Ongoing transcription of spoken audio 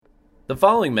The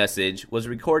following message was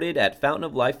recorded at Fountain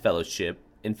of Life Fellowship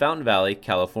in Fountain Valley,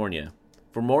 California.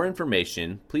 For more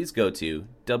information, please go to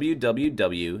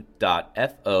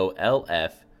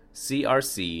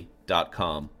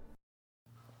www.folfcrc.com.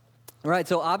 All right,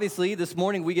 so obviously this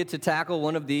morning we get to tackle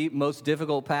one of the most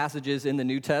difficult passages in the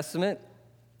New Testament.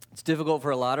 It's difficult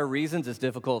for a lot of reasons. It's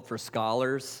difficult for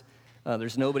scholars.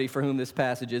 There's nobody for whom this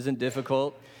passage isn't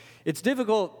difficult. It's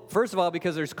difficult, first of all,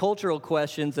 because there's cultural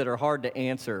questions that are hard to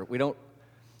answer. We don't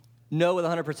know with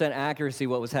 100% accuracy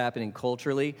what was happening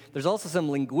culturally. There's also some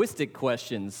linguistic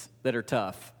questions that are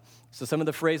tough. So some of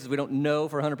the phrases we don't know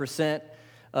for 100%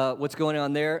 what's going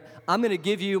on there. I'm going to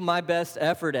give you my best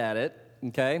effort at it,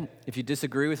 okay? If you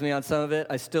disagree with me on some of it,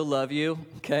 I still love you,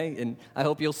 okay? And I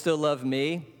hope you'll still love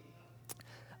me.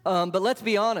 But let's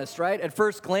be honest, right? At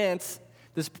first glance,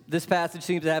 this passage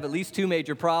seems to have at least two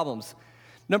major problems.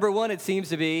 Number one, it seems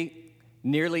to be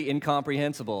nearly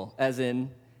incomprehensible, as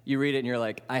in you read it and you're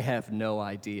like, I have no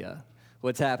idea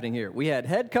what's happening here. We had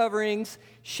head coverings,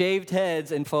 shaved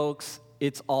heads, and folks,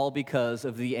 it's all because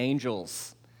of the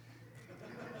angels.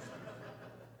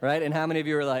 Right? And how many of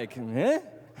you are like, eh?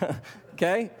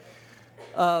 Okay?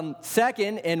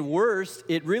 Second, and worst,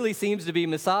 it really seems to be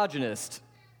misogynist.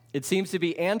 It seems to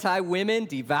be anti-women,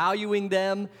 devaluing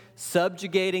them,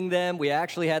 subjugating them. We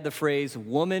actually had the phrase,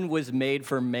 woman was made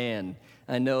for man.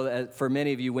 I know that for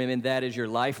many of you women, that is your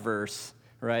life verse,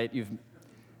 right?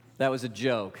 That was a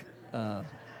joke.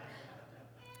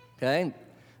 Okay?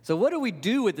 So what do we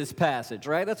do with this passage,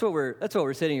 right? That's what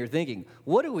we're sitting here thinking.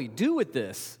 What do we do with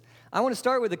this? I want to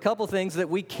start with a couple things that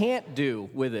we can't do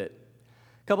with it.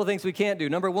 A couple things we can't do.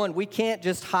 Number one, we can't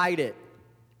just hide it.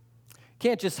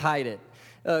 Can't just hide it.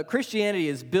 Christianity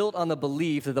is built on the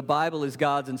belief that the Bible is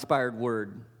God's inspired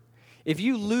word. If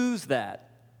you lose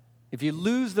that, if you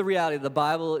lose the reality that the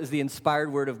Bible is the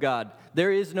inspired word of God,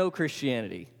 there is no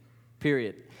Christianity,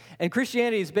 period. And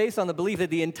Christianity is based on the belief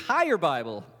that the entire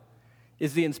Bible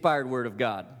is the inspired word of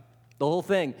God, the whole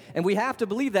thing. And we have to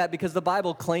believe that because the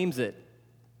Bible claims it.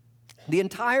 The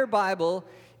entire Bible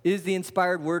is the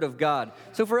inspired word of God.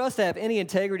 So for us to have any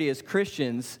integrity as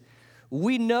Christians,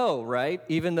 we know, right,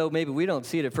 even though maybe we don't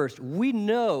see it at first, we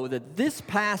know that this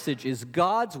passage is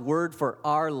God's word for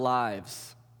our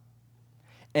lives,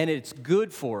 and it's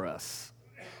good for us.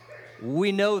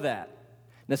 We know that.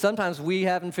 Now, sometimes we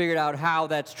haven't figured out how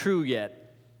that's true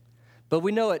yet, but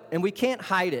we know it, and we can't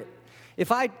hide it.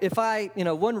 If I,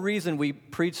 one reason we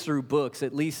preach through books,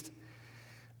 at least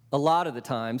a lot of the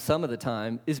time, some of the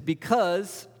time, is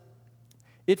because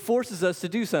it forces us to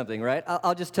do something, right?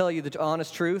 I'll just tell you the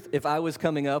honest truth. If I was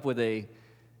coming up with a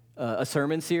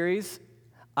sermon series,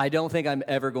 I don't think I'm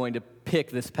ever going to pick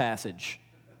this passage.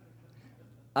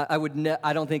 I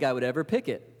don't think I would ever pick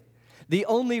it. The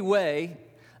only way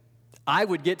I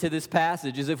would get to this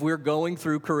passage is if we're going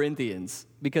through Corinthians,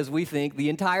 because we think the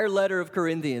entire letter of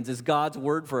Corinthians is God's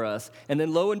word for us. And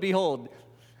then lo and behold,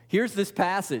 here's this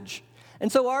passage.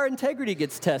 And so our integrity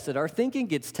gets tested, our thinking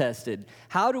gets tested.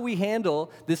 How do we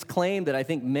handle this claim that I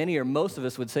think many or most of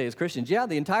us would say as Christians? Yeah,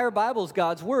 the entire Bible is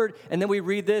God's word, and then we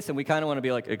read this and we kind of want to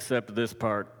be like, except this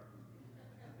part.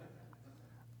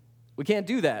 We can't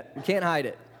do that. We can't hide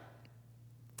it.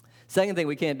 Second thing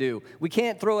we can't do, we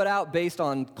can't throw it out based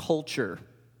on culture.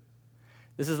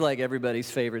 This is like everybody's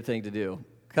favorite thing to do.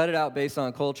 Cut it out based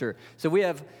on culture. So we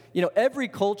have, every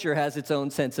culture has its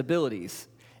own sensibilities.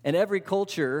 And every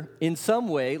culture, in some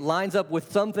way, lines up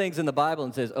with some things in the Bible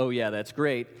and says, oh, yeah, that's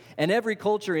great. And every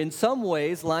culture, in some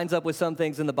ways, lines up with some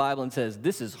things in the Bible and says,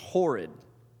 this is horrid.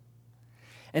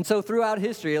 And so throughout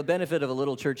history, a benefit of a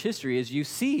little church history is you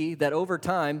see that over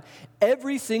time,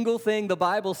 every single thing the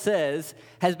Bible says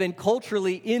has been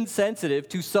culturally insensitive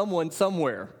to someone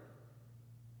somewhere.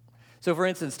 So, for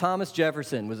instance, Thomas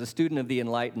Jefferson was a student of the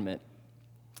Enlightenment.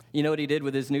 You know what he did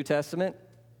with his New Testament?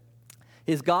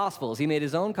 His Gospels. He made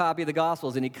his own copy of the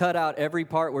Gospels, and he cut out every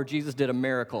part where Jesus did a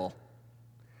miracle.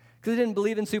 Because he didn't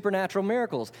believe in supernatural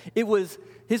miracles. It was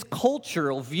his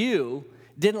cultural view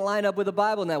didn't line up with the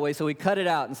Bible in that way, so he cut it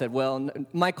out and said, well,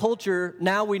 my culture,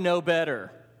 now we know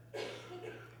better.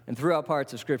 And threw out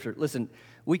parts of Scripture. Listen,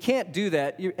 we can't do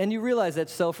that, and you realize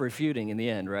that's self-refuting in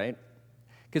the end, right?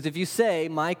 Because if you say,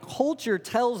 my culture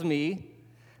tells me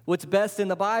what's best in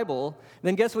the Bible,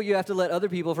 then guess what you have to let other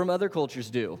people from other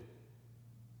cultures do?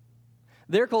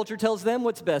 Their culture tells them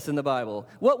what's best in the Bible.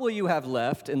 What will you have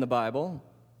left in the Bible?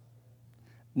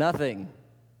 Nothing.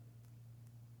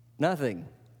 Nothing.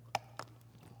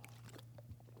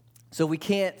 So we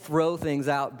can't throw things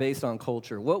out based on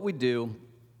culture. What we do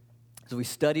is we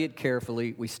study it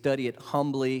carefully, we study it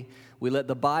humbly, we let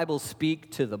the Bible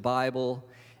speak to the Bible,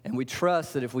 And we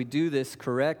trust that if we do this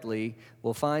correctly,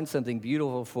 we'll find something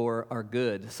beautiful for our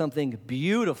good. Something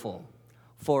beautiful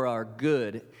for our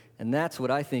good. And that's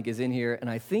what I think is in here. And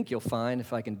I think you'll find,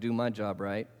 if I can do my job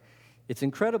right, it's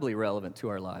incredibly relevant to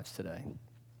our lives today.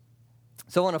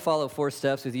 So I want to follow 4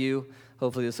 steps with you.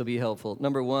 Hopefully this will be helpful.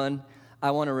 Number 1,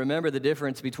 I want to remember the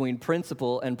difference between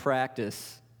principle and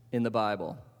practice in the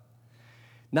Bible.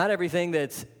 Not everything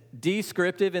that's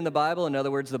descriptive in the Bible, in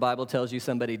other words, the Bible tells you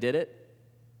somebody did it,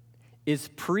 is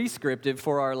prescriptive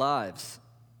for our lives.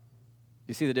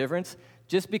 You see the difference?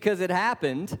 Just because it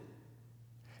happened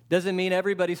doesn't mean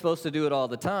everybody's supposed to do it all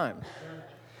the time.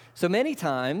 So many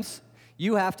times,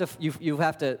 you have to,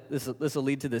 this will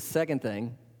lead to the second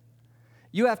thing,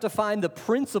 you have to find the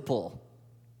principle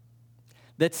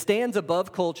that stands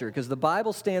above culture, because the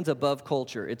Bible stands above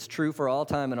culture. It's true for all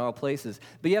time and all places.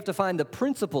 But you have to find the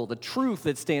principle, the truth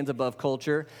that stands above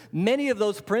culture. Many of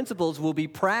those principles will be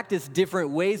practiced different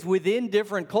ways within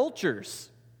different cultures.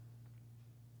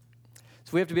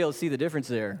 So we have to be able to see the difference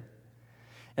there.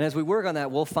 And as we work on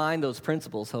that, we'll find those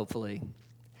principles, hopefully.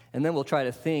 And then we'll try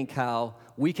to think how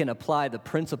we can apply the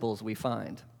principles we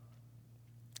find.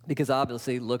 Because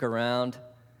obviously, look around.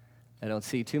 I don't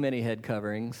see too many head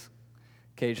coverings.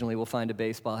 Occasionally, we'll find a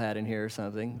baseball hat in here or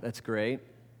something. That's great,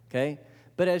 okay?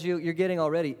 But as you're getting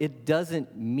already, it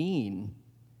doesn't mean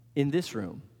in this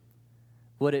room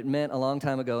what it meant a long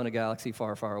time ago in a galaxy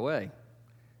far, far away,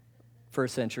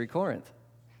 first century Corinth.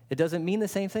 It doesn't mean the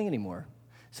same thing anymore.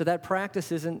 So that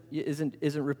practice isn't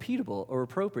repeatable or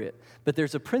appropriate. But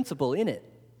there's a principle in it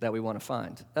that we want to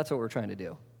find. That's what we're trying to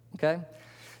do, okay?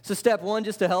 So step 1,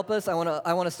 just to help us, I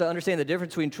want us to understand the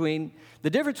difference between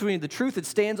the truth that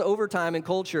stands over time and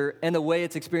culture and the way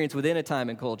it's experienced within a time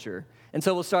and culture. And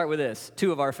so we'll start with this,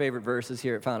 2 of our favorite verses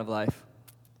here at Fountain of Life.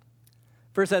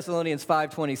 1 Thessalonians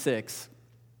 5:26.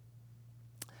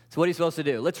 So what are you supposed to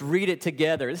do? Let's read it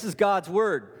together. This is God's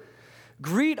word.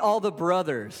 Greet all the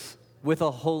brothers with a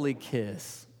holy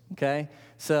kiss. Okay?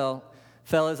 So,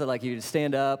 fellas, I'd like you to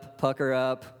stand up, pucker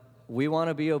up. We want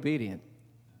to be obedient.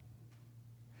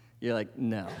 You're like,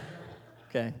 no.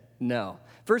 Okay? No.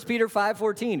 1 Peter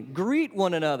 5:14, greet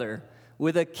one another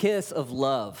with a kiss of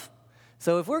love.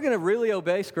 So if we're going to really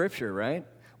obey Scripture, right,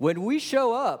 when we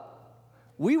show up,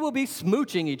 we will be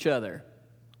smooching each other,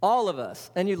 all of us.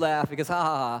 And you laugh because, ha,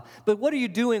 ha, ha. But what are you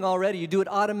doing already? You do it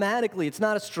automatically. It's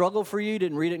not a struggle for you. You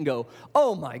didn't read it and go,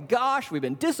 oh, my gosh, we've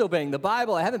been disobeying the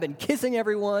Bible. I haven't been kissing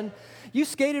everyone. You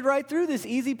skated right through this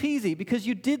easy peasy because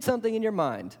you did something in your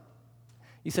mind.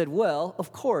 You said, well,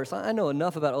 of course, I know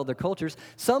enough about other cultures.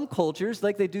 Some cultures,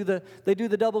 like they do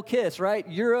the double kiss, right?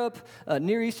 Europe,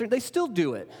 Near Eastern, they still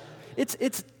do it.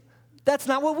 That's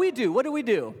not what we do. What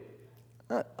do?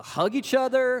 Hug each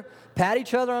other, pat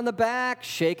each other on the back,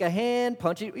 shake a hand,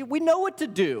 punch each. We know what to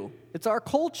do. It's our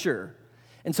culture.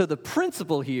 And so the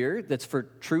principle here that's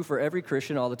true for every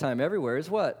Christian all the time, everywhere, is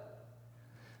what?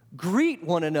 Greet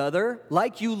one another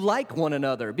like you like one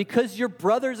another because you're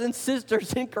brothers and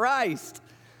sisters in Christ.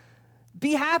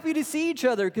 Be happy to see each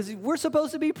other because we're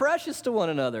supposed to be precious to one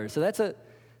another. So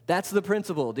that's the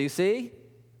principle. Do you see?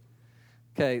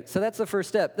 Okay, so that's the first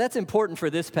step. That's important for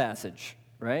this passage,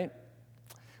 right?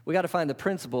 We got to find the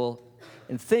principle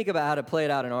and think about how to play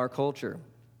it out in our culture.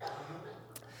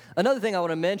 Another thing I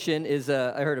want to mention is,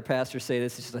 I heard a pastor say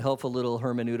this, it's just a helpful little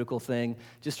hermeneutical thing.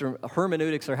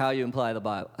 Hermeneutics are how you imply the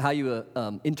Bible, how you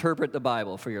interpret the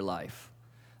Bible for your life.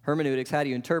 Hermeneutics, how do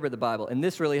you interpret the Bible? And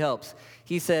this really helps.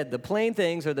 He said, the plain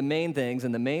things are the main things,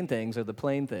 and the main things are the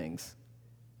plain things.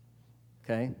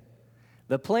 Okay?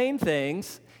 The plain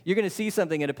things, you're going to see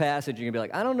something in a passage, you're going to be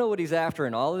like, I don't know what he's after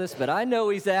in all of this, but I know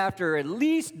he's after at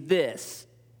least this.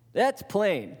 That's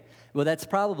plain. Well, that's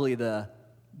probably the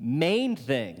main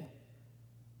thing.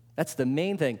 That's the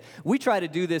main thing. We try to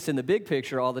do this in the big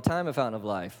picture all the time at Fountain of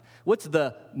Life. What's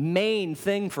the main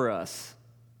thing for us?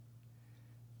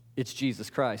 It's Jesus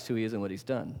Christ, who he is and what he's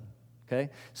done. Okay?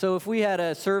 So if we had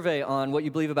a survey on what you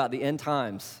believe about the end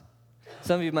times,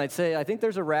 some of you might say, I think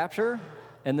there's a rapture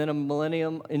and then a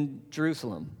millennium in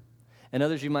Jerusalem. And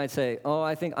others you might say, oh,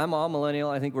 I think I'm all millennial.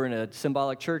 I think we're in a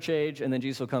symbolic church age, and then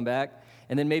Jesus will come back.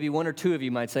 And then maybe 1 or 2 of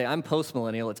you might say, I'm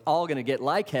post-millennial. It's all going to get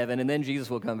like heaven, and then Jesus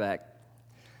will come back.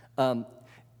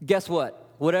 Guess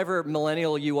what? Whatever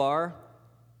millennial you are,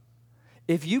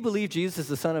 if you believe Jesus is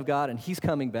the Son of God and he's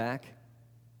coming back,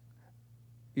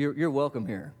 you're welcome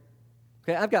here.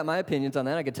 Okay, I've got my opinions on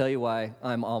that. I could tell you why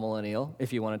I'm all millennial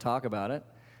if you want to talk about it.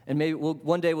 And maybe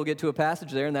one day we'll get to a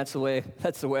passage there, and that's the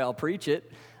way I'll preach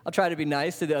it. I'll try to be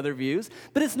nice to the other views.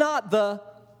 But it's not the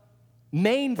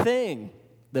main thing.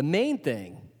 The main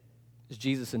thing is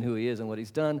Jesus and who he is and what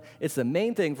he's done. It's the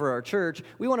main thing for our church.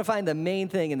 We want to find the main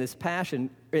thing in this passage,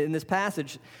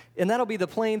 and that'll be the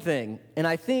plain thing. And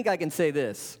I think I can say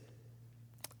this.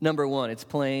 Number one, it's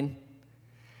plain.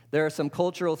 There are some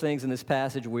cultural things in this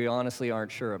passage we honestly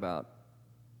aren't sure about.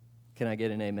 Can I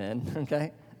get an amen?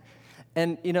 Okay?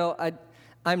 And,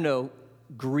 I'm no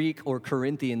Greek or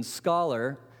Corinthian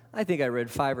scholar. I think I read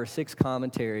 5 or 6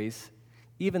 commentaries.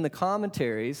 Even the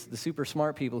commentaries, the super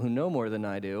smart people who know more than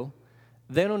I do,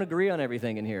 they don't agree on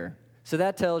everything in here. So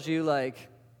that tells you,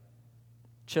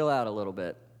 chill out a little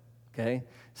bit, okay?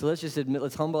 So let's just admit,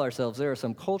 let's humble ourselves. There are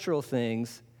some cultural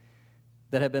things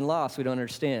that have been lost we don't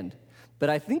understand. But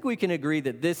I think we can agree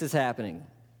that this is happening.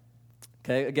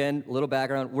 Okay, again, a little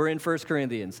background. We're in 1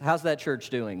 Corinthians. How's that church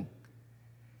doing?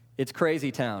 It's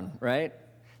crazy town, right?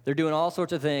 They're doing all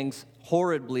sorts of things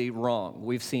horribly wrong.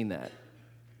 We've seen that.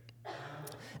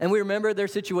 And we remember their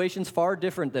situation's far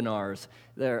different than ours.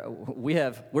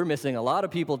 We're missing a lot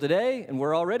of people today, and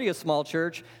we're already a small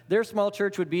church. Their small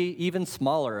church would be even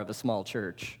smaller of a small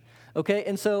church. Okay,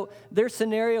 and so their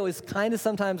scenario is kind of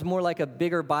sometimes more like a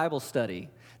bigger Bible study.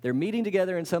 They're meeting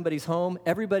together in somebody's home.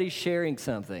 Everybody's sharing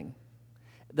something.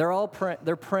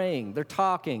 They're praying. They're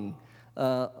talking.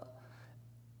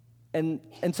 And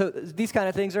so these kind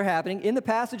of things are happening. In the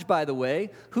passage, by the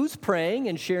way, who's praying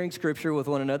and sharing Scripture with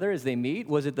one another as they meet?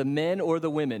 Was it the men or the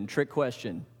women? Trick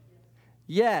question.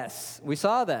 Yes, we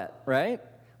saw that, right?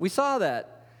 We saw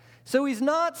that. So he's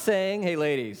not saying, hey,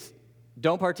 ladies,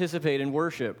 don't participate in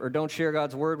worship, or don't share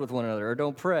God's word with one another, or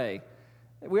don't pray.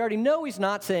 We already know he's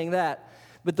not saying that.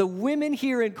 But the women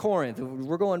here in Corinth,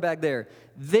 we're going back there,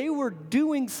 they were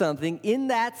doing something in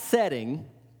that setting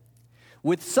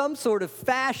with some sort of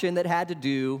fashion that had to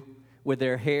do with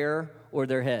their hair or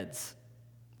their heads.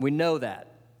 We know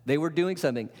that. They were doing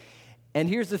something. And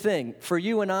here's the thing. For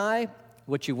you and I,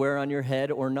 what you wear on your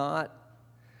head or not,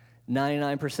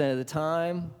 99% of the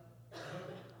time,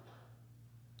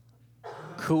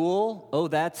 cool. Oh,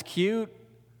 that's cute.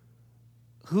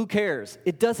 Who cares?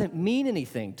 It doesn't mean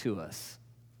anything to us.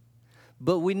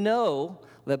 But we know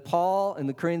that Paul and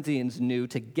the Corinthians knew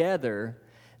together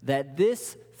that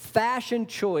this fashion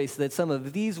choice that some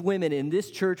of these women in this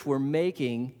church were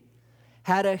making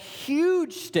had a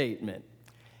huge statement,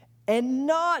 and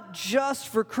not just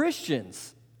for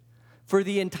Christians, for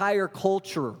the entire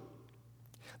culture.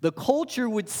 The culture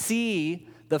would see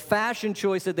the fashion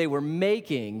choice that they were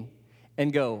making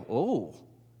and go, oh,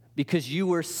 because you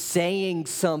were saying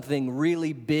something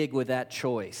really big with that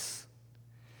choice.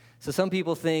 So some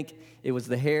people think it was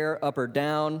the hair up or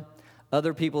down.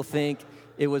 Other people think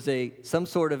it was some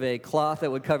sort of a cloth that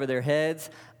would cover their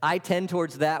heads. I tend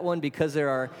towards that one because there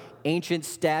are ancient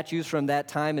statues from that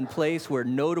time and place where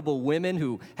notable women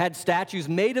who had statues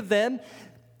made of them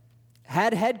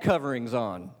had head coverings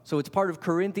on. So it's part of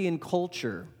Corinthian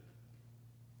culture.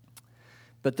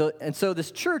 And so this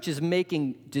church is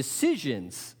making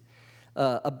decisions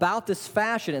about this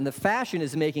fashion, and the fashion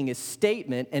is making a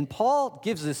statement, and Paul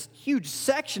gives this huge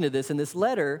section of this in this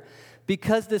letter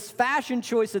because this fashion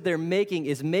choice that they're making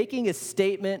is making a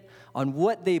statement on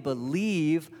what they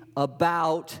believe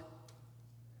about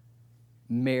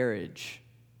marriage,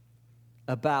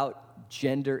 about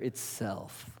gender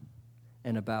itself,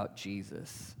 and about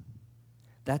Jesus.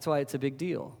 That's why it's a big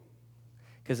deal,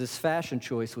 because this fashion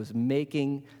choice was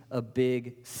making a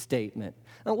big statement.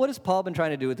 Now, what has Paul been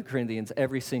trying to do with the Corinthians?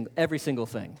 Every single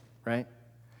thing, right?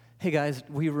 Hey, guys,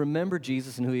 will you remember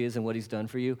Jesus and who he is and what he's done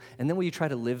for you? And then will you try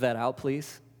to live that out,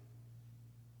 please?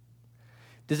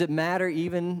 Does it matter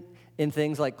even in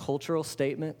things like cultural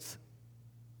statements?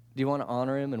 Do you want to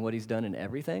honor him and what he's done in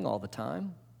everything all the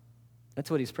time? That's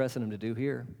what he's pressing them to do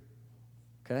here,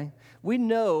 okay? We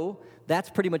know that's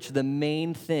pretty much the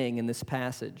main thing in this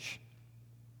passage.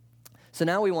 So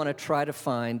now we want to try to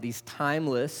find these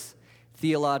timeless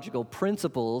theological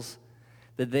principles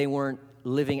that they weren't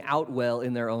living out well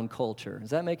in their own culture.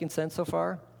 Is that making sense so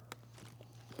far?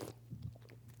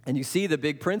 And you see the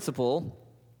big principle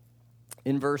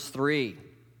in verse 3.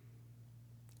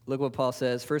 Look what Paul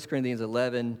says, 1 Corinthians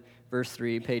 11, verse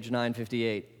 3, page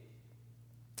 958.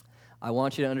 I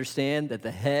want you to understand that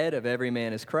the head of every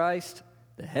man is Christ,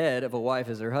 the head of a wife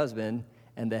is her husband,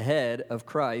 and the head of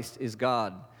Christ is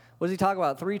God. What does he talk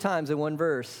about 3 times in one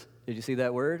verse? Did you see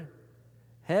that word?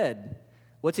 Head.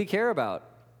 What's he care about?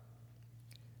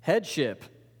 Headship.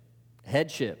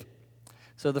 Headship.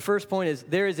 So the first point is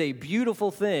there is a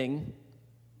beautiful thing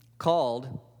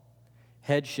called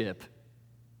headship.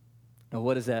 Now,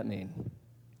 what does that mean?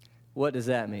 What does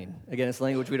that mean? Again, it's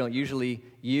language we don't usually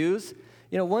use.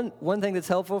 You know, one thing that's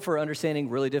helpful for understanding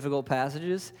really difficult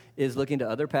passages is looking to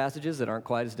other passages that aren't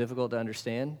quite as difficult to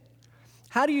understand.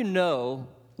 How do you know,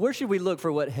 where should we look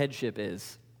for what headship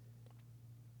is?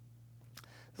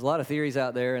 There's a lot of theories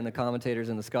out there and the commentators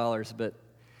and the scholars, but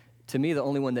to me, the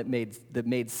only one that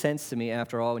made sense to me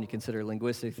after all, when you consider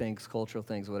linguistic things, cultural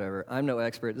things, whatever. I'm no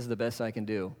expert. This is the best I can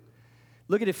do.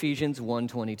 Look at Ephesians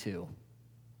 1:22.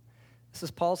 This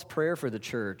is Paul's prayer for the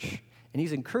church, and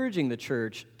he's encouraging the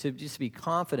church to just be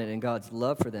confident in God's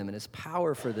love for them and his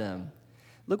power for them.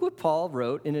 Look what Paul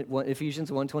wrote in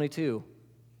Ephesians 1:22.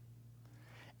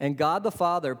 And God the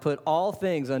Father put all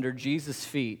things under Jesus'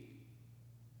 feet.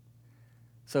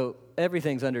 So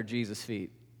everything's under Jesus'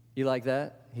 feet. You like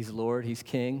that? He's Lord, he's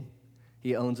King,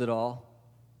 he owns it all.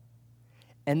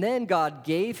 And then God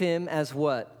gave him as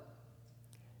what?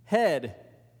 Head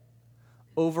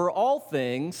over all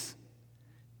things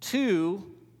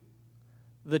to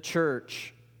the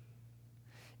church.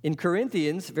 In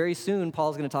Corinthians, very soon,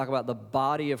 Paul's going to talk about the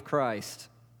body of Christ.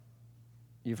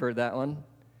 You've heard that one?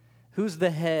 Who's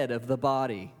the head of the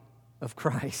body of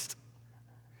Christ?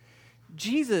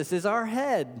 Jesus is our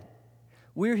head.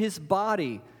 We're his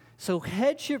body. So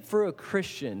headship for a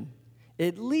Christian,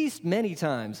 at least many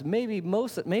times, maybe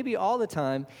all the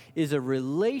time, is a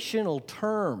relational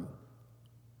term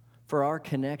for our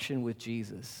connection with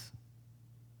Jesus.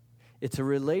 It's a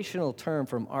relational term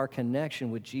from our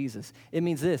connection with Jesus. It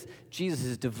means this: Jesus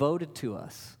is devoted to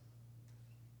us.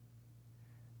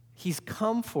 He's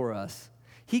come for us.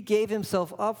 He gave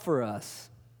himself up for us.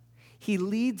 He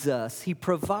leads us. He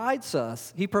provides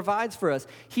us. He provides for us.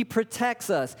 He protects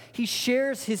us. He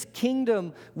shares his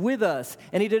kingdom with us.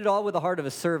 And he did it all with the heart of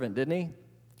a servant, didn't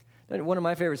he? One of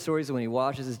my favorite stories is when he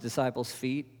washes his disciples'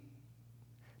 feet.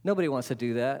 Nobody wants to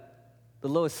do that. The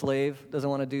lowest slave doesn't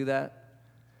want to do that.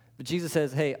 But Jesus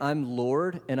says, hey, I'm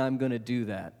Lord, and I'm going to do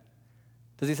that.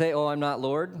 Does he say, oh, I'm not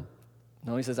Lord?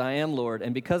 No, he says, I am Lord,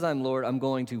 and because I'm Lord, I'm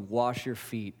going to wash your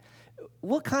feet.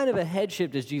 What kind of a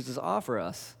headship does Jesus offer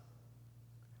us?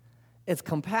 It's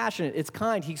compassionate. It's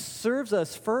kind. He serves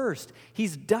us first.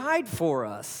 He's died for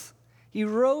us. He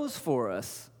rose for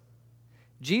us.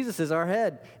 Jesus is our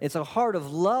head. It's a heart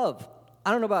of love.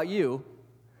 I don't know about you.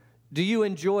 Do you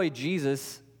enjoy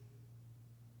Jesus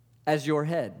as your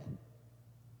head?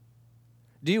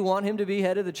 Do you want him to be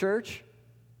head of the church?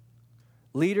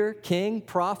 Leader, king,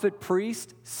 prophet,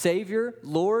 priest, savior,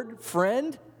 Lord,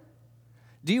 friend?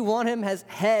 Do you want him as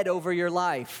head over your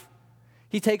life?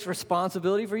 He takes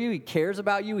responsibility for you. He cares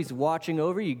about you. He's watching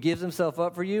over you. He gives himself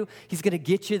up for you. He's going to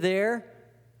get you there.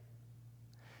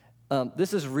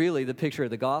 This is really the picture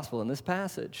of the gospel in this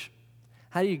passage.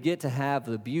 How do you get to have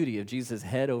the beauty of Jesus'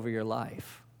 head over your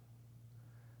life?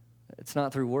 It's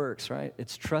not through works, right?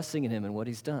 It's trusting in him and what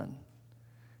he's done.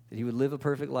 That he would live a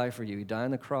perfect life for you. He died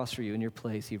on the cross for you in your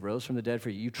place. He rose from the dead for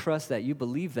you. You trust that. You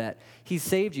believe that. He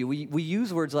saved you. We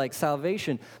use words like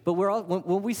salvation, but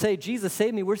when we say, Jesus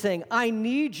saved me, we're saying, I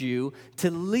need you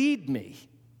to lead me.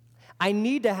 I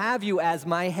need to have you as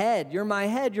my head. You're my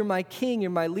head. You're my king.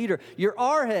 You're my leader. You're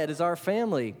our head as our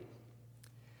family.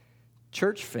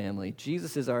 Church family.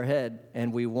 Jesus is our head,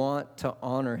 and we want to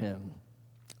honor him.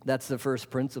 That's the first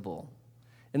principle.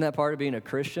 Isn't that part of being a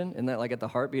Christian? Isn't that like at the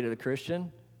heartbeat of the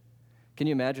Christian? Can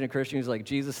you imagine a Christian who's like,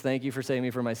 Jesus, thank you for saving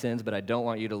me from my sins, but I don't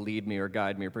want you to lead me or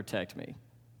guide me or protect me.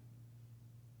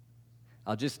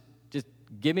 I'll just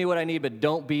give me what I need, but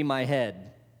don't be my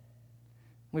head.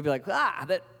 We'd be like,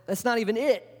 that's not even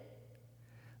it.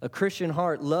 A Christian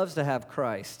heart loves to have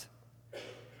Christ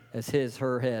as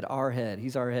her head, our head.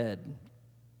 He's our head.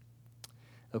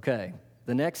 Okay,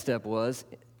 the next step was,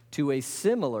 to a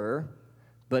similar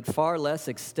but far less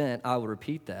extent, I will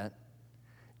repeat that,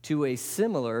 to a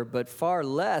similar but far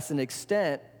less an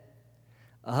extent,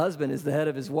 a husband is the head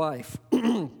of his wife.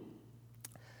 To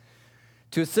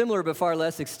a similar but far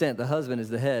less extent, the husband is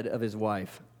the head of his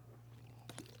wife.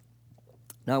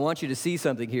 Now, I want you to see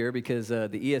something here because the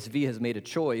ESV has made a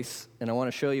choice, and I want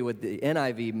to show you what the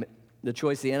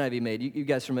choice the NIV made. You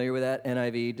guys familiar with that?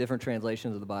 NIV, different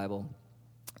translations of the Bible.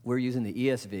 We're using the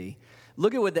ESV.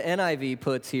 Look at what the NIV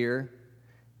puts here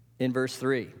in verse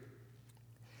 3.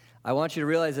 I want you to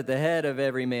realize that the head of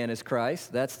every man is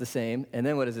Christ. That's the same. And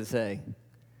then what does it say?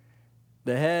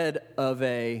 The head of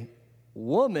a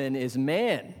woman is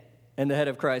man, and the head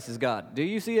of Christ is God. Do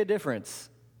you see a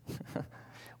difference?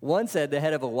 One said the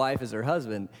head of a wife is her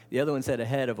husband. The other one said the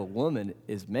head of a woman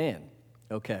is man.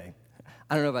 Okay.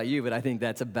 I don't know about you, but I think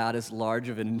that's about as large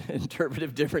of an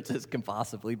interpretive difference as can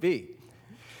possibly be.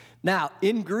 Now,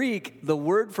 in Greek, the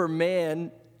word for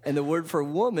man and the word for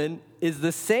woman is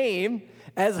the same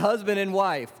as husband and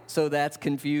wife, so that's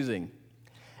confusing.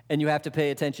 And you have to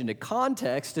pay attention to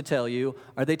context to tell you,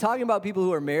 are they talking about people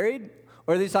who are married,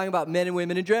 or are they talking about men and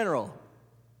women in general?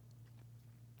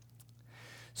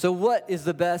 So what is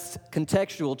the best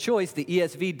contextual choice? The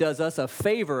ESV does us a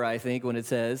favor, I think, when it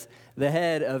says the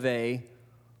head of a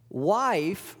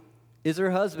wife is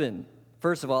her husband.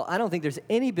 First of all, I don't think there's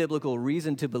any biblical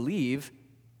reason to believe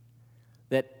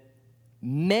that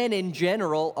men in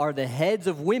general are the heads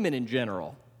of women in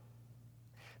general.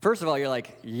 First of all, you're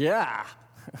like, yeah,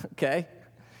 okay.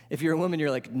 If you're a woman,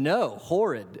 you're like, no,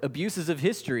 horrid, abuses of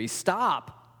history,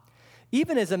 stop.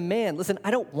 Even as a man, listen,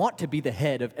 I don't want to be the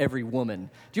head of every woman.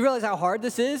 Do you realize how hard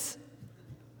this is?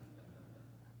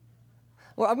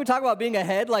 Well, I'm going to talk about being a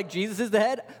head like Jesus is the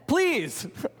head. Please.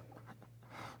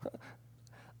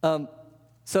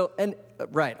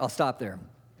 Right, I'll stop there.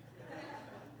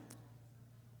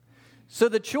 So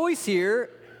the choice here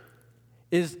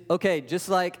is, okay, just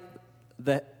like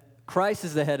Christ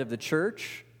is the head of the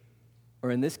church,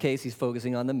 or in this case, he's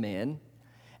focusing on the man,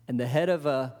 and the head of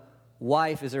a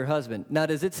wife is her husband. Now,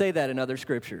 does it say that in other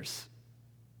scriptures?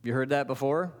 You heard that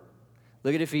before?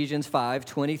 Look at Ephesians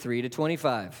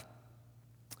 5:23-25.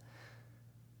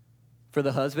 For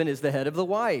the husband is the head of the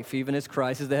wife, even as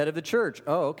Christ is the head of the church.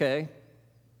 Oh, okay.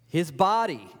 His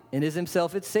body, and is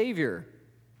himself its Savior.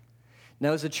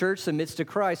 Now, as the church submits to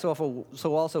Christ,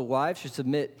 so also wives should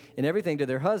submit in everything to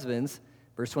their husbands.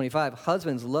 Verse 25,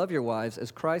 husbands, love your wives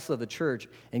as Christ loved the church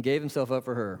and gave himself up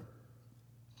for her.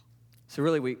 So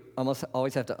really, we almost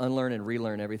always have to unlearn and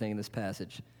relearn everything in this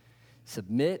passage.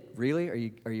 Submit, really?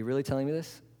 Are you really telling me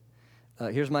this?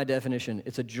 Here's my definition.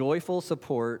 It's a joyful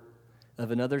support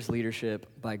of another's leadership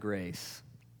by grace.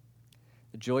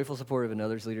 The joyful support of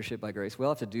another's leadership by grace. We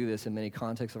all have to do this in many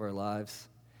contexts of our lives.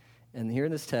 And here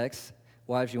in this text,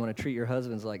 wives, you want to treat your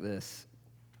husbands like this.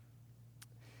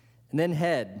 And then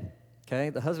head, okay?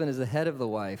 The husband is the head of the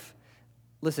wife.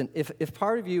 Listen, if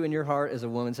part of you in your heart as a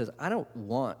woman says, I don't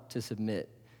want to submit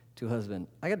to a husband,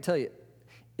 I got to tell you,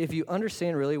 if you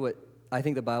understand really what I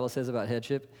think the Bible says about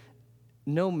headship,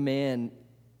 no man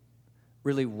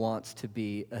really wants to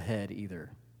be a head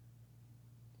either,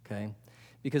 okay?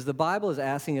 Because the Bible is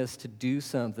asking us to do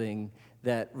something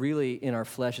that really in our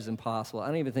flesh is impossible. I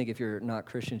don't even think if you're not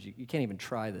Christians, you can't even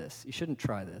try this. You shouldn't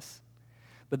try this.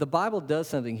 But the Bible does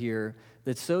something here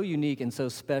that's so unique and so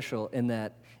special in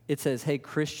that it says, hey,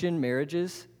 Christian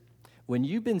marriages, when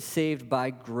you've been saved by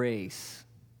grace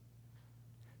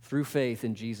through faith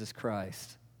in Jesus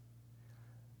Christ,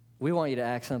 we want you to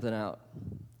act something out.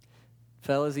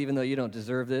 Fellas, even though you don't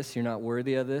deserve this, you're not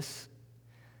worthy of this,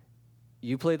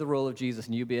 you play the role of Jesus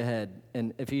and you be a head.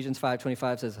 And Ephesians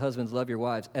 5:25 says, husbands, love your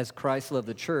wives as Christ loved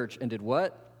the church and did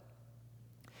what?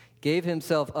 Gave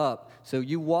himself up. So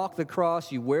you walk the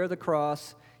cross, you wear the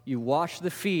cross, you wash the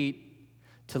feet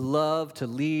to love, to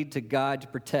lead, to guide, to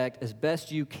protect as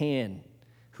best you can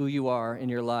who you are in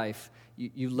your life.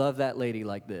 You love that lady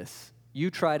like this.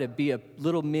 You try to be a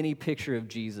little mini picture of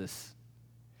Jesus.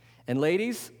 And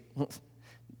ladies,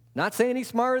 not saying he's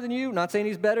smarter than you, not saying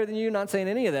he's better than you, not saying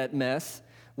any of that mess.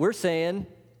 We're saying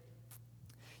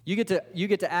you get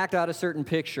to act out a certain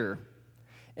picture.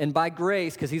 And by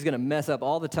grace, because he's going to mess up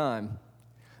all the time,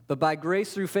 but by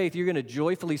grace through faith, you're going to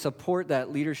joyfully support that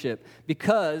leadership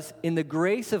because in the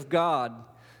grace of God,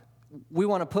 we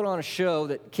want to put on a show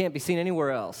that can't be seen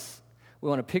anywhere else. We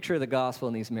want a picture of the gospel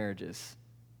in these marriages.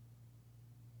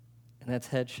 And that's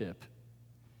headship.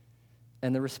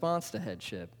 And the response to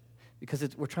headship.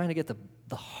 Because we're trying to get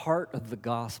the heart of the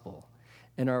gospel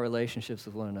in our relationships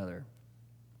with one another.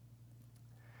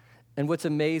 And what's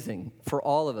amazing for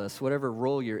all of us, whatever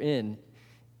role you're in,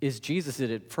 is Jesus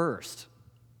did it first.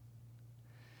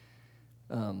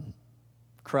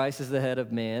 Christ is the head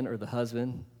of man, or the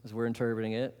husband, as we're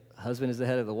interpreting it. Husband is the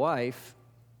head of the wife.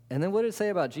 And then what did it say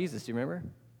about Jesus? Do you remember?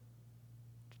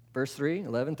 Verse 3,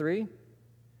 11:3.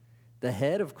 The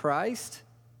head of Christ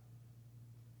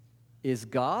is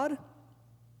God.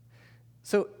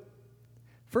 So,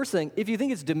 first thing, if you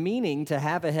think it's demeaning to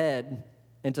have a head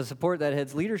and to support that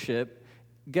head's leadership,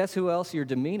 guess who else you're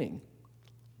demeaning?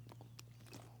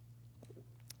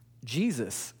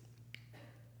 Jesus.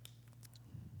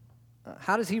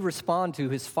 How does he respond to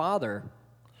his Father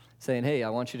saying, hey, I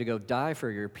want you to go die for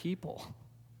your people?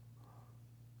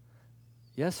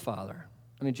 Yes, Father.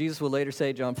 I mean, Jesus will later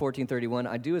say, John 14:31,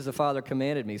 I do as the Father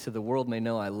commanded me so the world may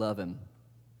know I love him.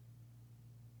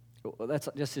 Well, that's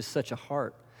just such a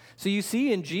heart. So you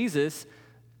see in Jesus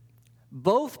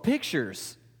both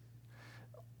pictures.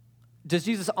 Does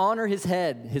Jesus honor his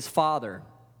head, his Father?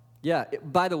 Yeah,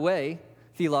 by the way,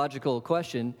 theological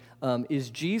question,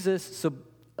 is Jesus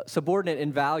subordinate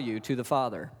in value to the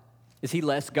Father? Is he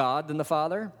less God than the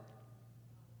Father?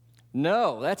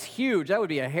 No, that's huge. That would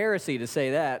be a heresy to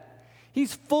say that.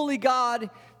 He's fully God,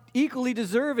 equally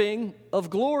deserving of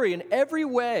glory in every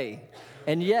way.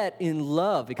 And yet, in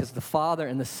love, because the Father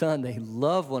and the Son, they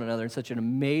love one another in such an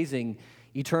amazing,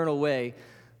 eternal way,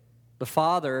 the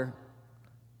Father,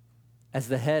 as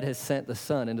the head, has sent the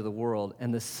Son into the world,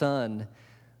 and the Son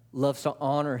loves to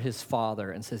honor his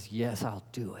Father and says, yes, I'll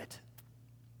do it.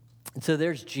 And so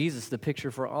there's Jesus, the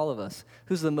picture for all of us.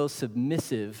 Who's the most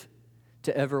submissive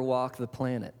to ever walk the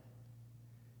planet?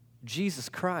 Jesus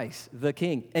Christ, the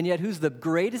King. And yet who's the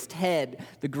greatest head,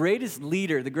 the greatest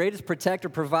leader, the greatest protector,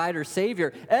 provider,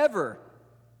 savior ever?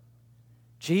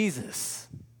 Jesus.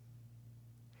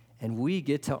 And we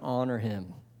get to honor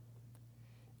him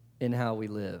in how we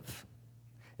live.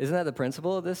 Isn't that the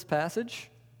principle of this passage?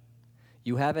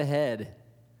 You have a head.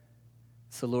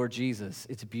 It's the Lord Jesus.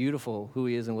 It's beautiful who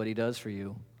he is and what he does for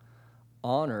you.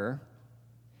 Honor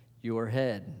your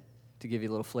head. To give you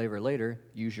a little flavor later,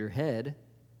 use your head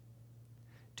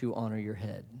to honor your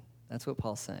head. That's what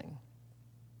Paul's saying.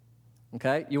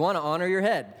 Okay? You want to honor your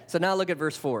head. So now look at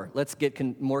verse 4. Let's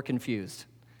get more confused.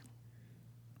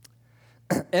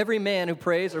 Every man who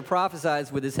prays or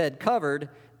prophesies with his head covered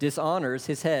dishonors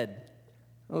his head.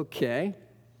 Okay.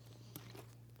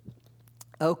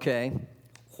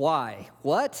 Why?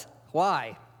 What?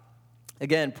 Why?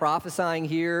 Again, prophesying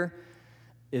here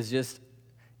is just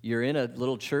you're in a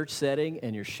little church setting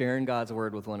and you're sharing God's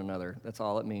word with one another. That's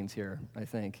all it means here, I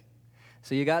think.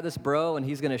 So you got this bro, and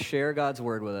he's going to share God's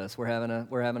word with us. We're having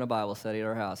a Bible study at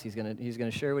our house. He's going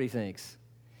to share what he thinks.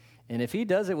 And if he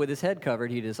does it with his head covered,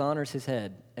 he dishonors his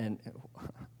head. And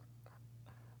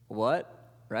what?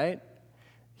 Right?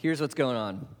 Here's what's going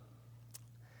on.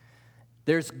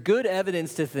 There's good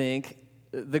evidence to think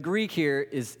the Greek here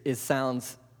is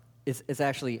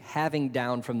actually having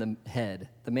down from the head,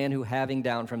 the man who having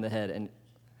down from the head. And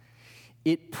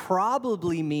it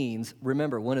probably means,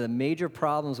 remember, one of the major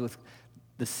problems with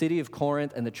the city of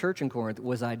Corinth and the church in Corinth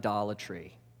was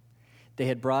idolatry. They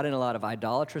had brought in a lot of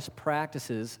idolatrous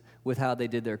practices with how they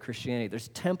did their Christianity. There's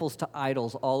temples to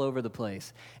idols all over the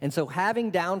place. And so having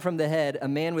down from the head, a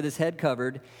man with his head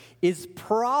covered, is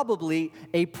probably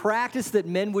a practice that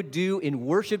men would do in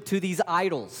worship to these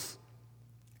idols.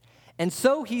 And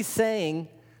so he's saying,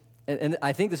 and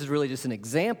I think this is really just an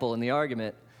example in the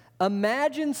argument,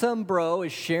 imagine some bro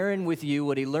is sharing with you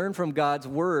what he learned from God's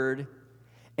word,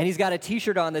 and he's got a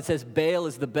t-shirt on that says, Baal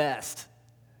is the best.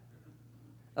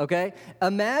 Okay?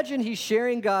 Imagine he's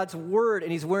sharing God's word,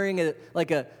 and he's wearing a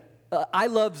I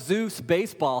love Zeus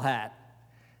baseball hat.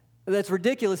 That's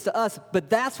ridiculous to us, but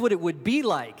that's what it would be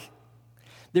like.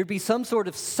 There'd be some sort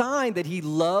of sign that he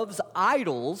loves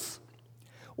idols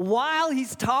while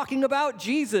he's talking about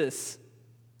Jesus.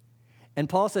 And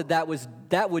Paul said that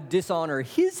would dishonor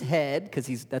his head,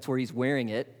 because that's where he's wearing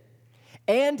it,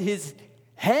 and his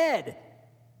head.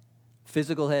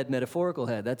 Physical head, metaphorical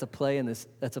head. That's a play in this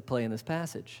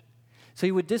passage. So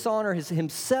he would dishonor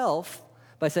himself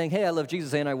by saying, hey, I love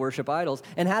Jesus and I worship idols.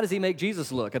 And how does he make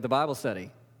Jesus look at the Bible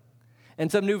study?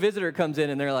 And some new visitor comes in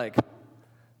and they're like,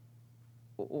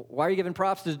 why are you giving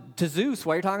props to Zeus?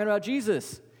 Why are you talking about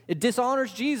Jesus? It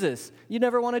dishonors Jesus. You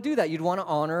never want to do that. You'd want to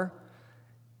honor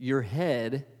your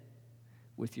head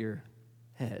with your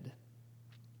head.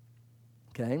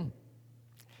 Okay?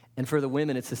 And for the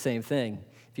women, it's the same thing.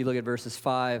 If you look at verses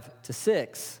 5 to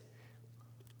 6,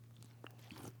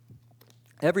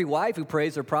 every wife who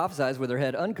prays or prophesies with her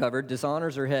head uncovered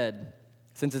dishonors her head,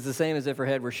 since it's the same as if her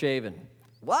head were shaven.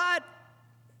 What?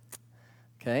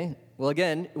 Okay. Well,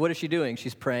 again, what is she doing?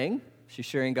 She's praying. She's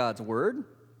sharing God's word.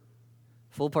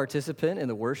 Full participant in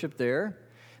the worship there.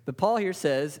 But Paul here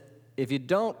says, if you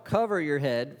don't cover your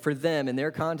head for them in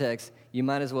their context, you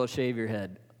might as well shave your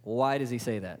head. Why does he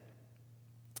say that?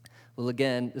 Well,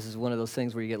 again, this is one of those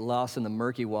things where you get lost in the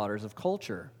murky waters of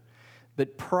culture.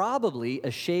 But probably a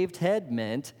shaved head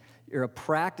meant you're a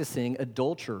practicing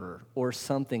adulterer or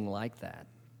something like that.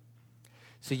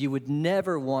 So you would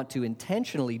never want to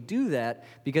intentionally do that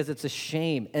because it's a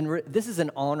shame. And this is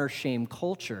an honor-shame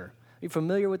culture. Are you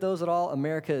familiar with those at all?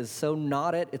 America is so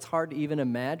not it, it's hard to even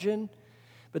imagine.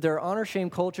 But there are honor-shame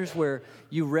cultures where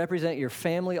you represent your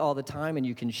family all the time and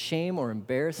you can shame or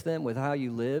embarrass them with how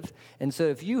you live. And so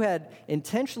if you had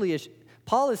intentionally,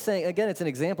 Paul is saying, again, it's an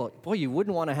example. Boy, you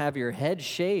wouldn't want to have your head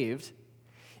shaved.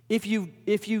 If you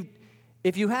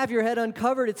have your head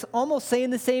uncovered, it's almost saying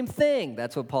the same thing.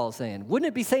 That's what Paul's saying. Wouldn't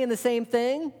it be saying the same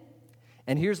thing?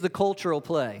 And here's the cultural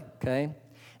play, okay?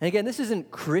 And again, this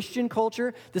isn't Christian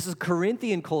culture. This is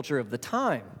Corinthian culture of the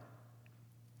time.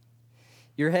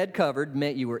 Your head covered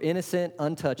meant you were innocent,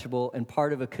 untouchable, and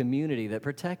part of a community that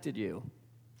protected you.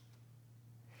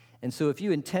 And so if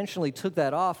you intentionally took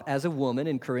that off as a woman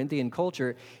in Corinthian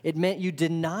culture, it meant you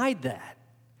denied that.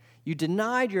 You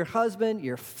denied your husband,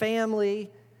 your family,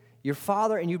 your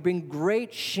father, and you bring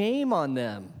great shame on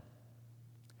them.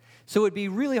 So it'd be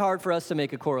really hard for us to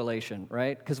make a correlation,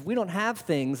 right? Because we don't have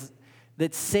things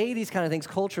that say these kind of things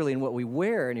culturally in what we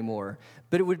wear anymore.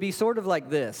 But it would be sort of like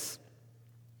this.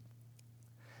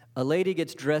 A lady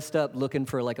gets dressed up looking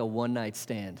for like a one-night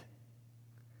stand.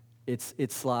 It's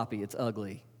sloppy, it's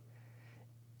ugly.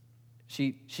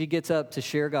 She gets up to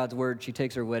share God's word. She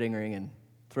takes her wedding ring and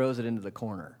throws it into the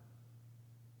corner.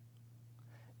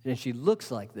 And she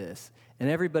looks like this, and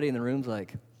everybody in the room's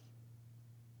like,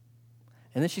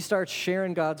 and then she starts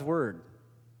sharing God's word.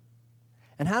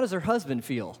 And how does her husband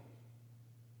feel?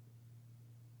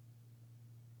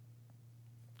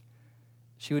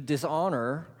 She would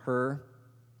dishonor her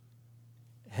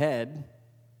head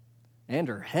and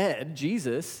her head,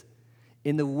 Jesus,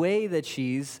 in the way that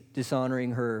she's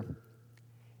dishonoring her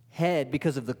head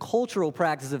because of the cultural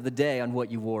practice of the day on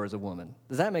what you wore as a woman.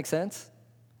 Does that make sense?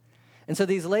 And so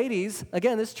these ladies,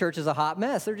 again, this church is a hot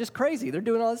mess. They're just crazy. They're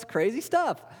doing all this crazy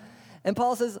stuff. And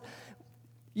Paul says,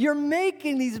 you're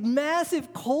making these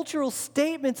massive cultural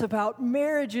statements about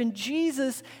marriage and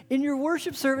Jesus in your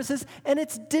worship services, and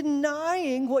it's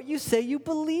denying what you say you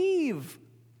believe.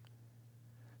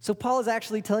 So Paul is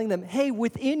actually telling them, hey,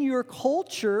 within your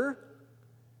culture,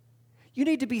 you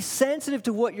need to be sensitive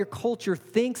to what your culture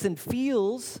thinks and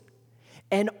feels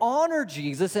and honor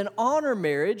Jesus and honor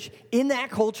marriage in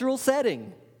that cultural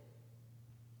setting.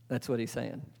 That's what he's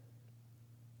saying.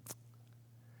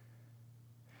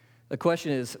 The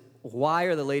question is, why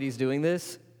are the ladies doing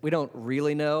this? We don't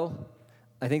really know.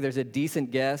 I think there's a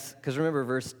decent guess, because remember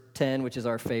verse 10, which is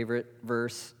our favorite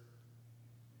verse.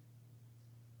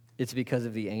 It's because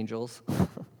of the angels,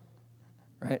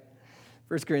 right?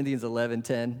 1 Corinthians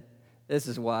 11:10. This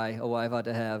is why a wife ought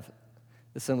to have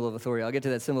the symbol of authority. I'll get to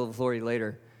that symbol of authority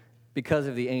later. Because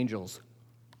of the angels.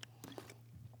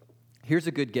 Here's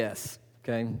a good guess,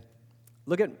 okay?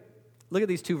 Look at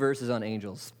these two verses on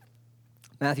angels.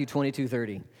 Matthew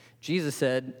 22:30. Jesus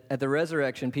said, at the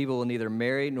resurrection, people will neither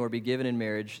marry nor be given in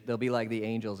marriage. They'll be like the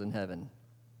angels in heaven.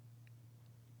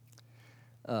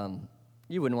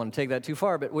 You wouldn't want to take that too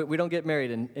far, but we don't get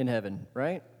married in heaven,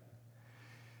 right?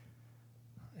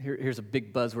 Here's a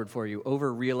big buzzword for you,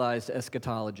 over-realized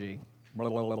eschatology.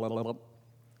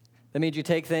 That means you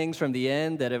take things from the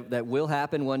end that will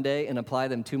happen one day and apply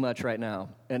them too much right now.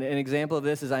 And an example of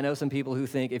this is I know some people who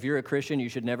think if you're a Christian, you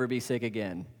should never be sick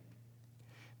again.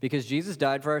 Because Jesus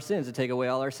died for our sins to take away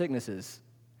all our sicknesses.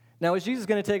 Now, is Jesus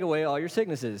going to take away all your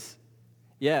sicknesses?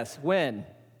 Yes. When?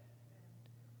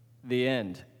 The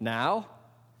end. Now?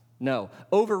 No.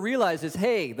 Over-realized is,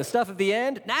 hey, the stuff of the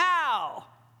end, now!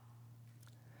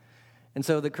 And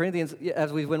so the Corinthians,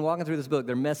 as we've been walking through this book,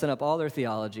 they're messing up all their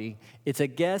theology. It's a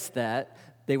guess that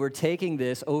they were taking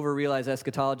this over-realized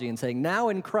eschatology and saying, now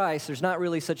in Christ, there's not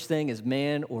really such thing as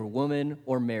man or woman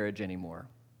or marriage anymore.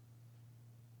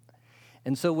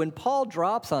 And so when Paul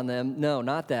drops on them, no,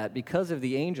 not that, because of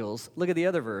the angels, look at the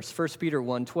other verse, 1 Peter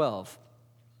 1:12.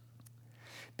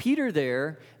 Peter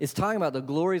there is talking about the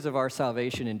glories of our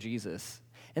salvation in Jesus.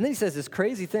 And then he says this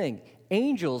crazy thing,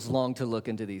 angels long to look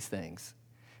into these things.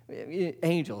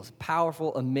 Angels,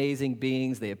 powerful, amazing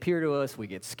beings. They appear to us. We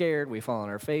get scared. We fall on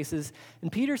our faces.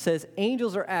 And Peter says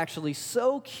angels are actually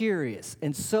so curious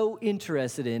and so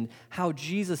interested in how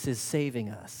Jesus is saving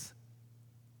us.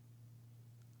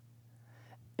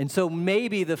 And so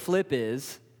maybe the flip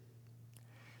is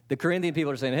the Corinthian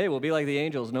people are saying, hey, we'll be like the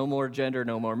angels. No more gender,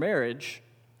 no more marriage.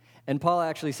 And Paul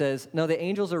actually says, no, the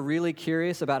angels are really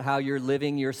curious about how you're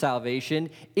living your salvation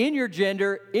in your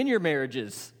gender, in your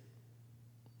marriages.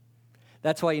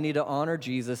 That's why you need to honor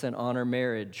Jesus and honor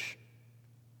marriage.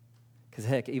 Because,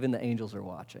 heck, even the angels are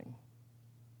watching.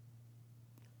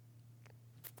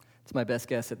 It's my best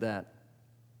guess at that.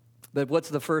 But what's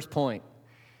the first point?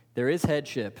 There is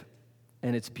headship,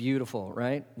 and it's beautiful,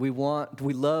 right? We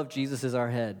love Jesus as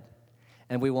our head,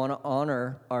 and we want to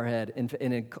honor our head.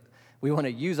 And we want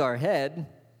to use our head,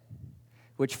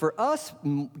 which for us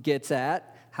gets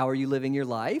at, how are you living your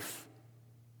life?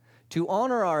 To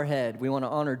honor our head, we want to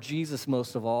honor Jesus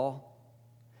most of all,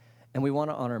 and we want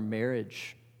to honor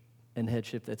marriage and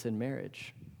headship that's in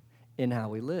marriage, in how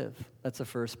we live. That's the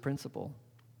first principle.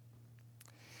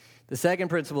 The second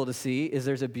principle to see is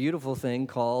there's a beautiful thing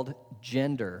called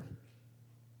gender.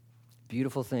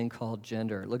 Beautiful thing called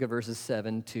gender. Look at verses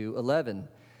 7 to 11.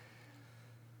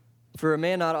 For a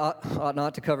man ought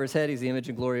not to cover his head. He's the image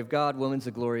and glory of God. Woman's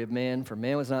the glory of man. For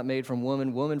man was not made from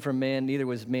woman, woman from man. Neither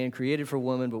was man created for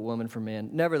woman, but woman from man.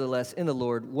 Nevertheless, in the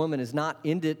Lord, woman is not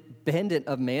independent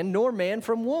of man, nor man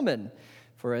from woman.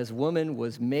 For as woman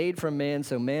was made from man,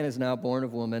 so man is now born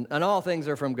of woman. And all things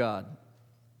are from God.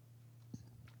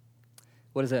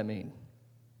 What does that mean?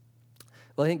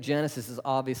 Well, I think Genesis is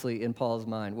obviously in Paul's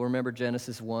mind. We'll remember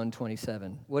Genesis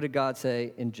 1:27. What did God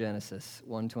say in Genesis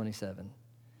 1:27?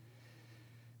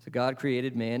 So God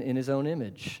created man in his own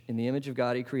image. In the image of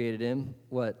God, he created him,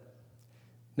 what?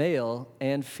 Male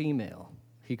and female.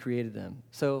 He created them.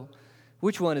 So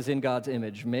which one is in God's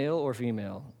image, male or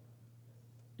female?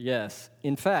 Yes.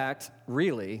 In fact,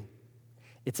 really,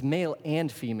 it's male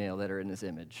and female that are in his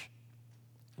image.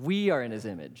 We are in his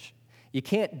image. You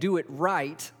can't do it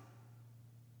right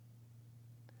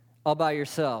all by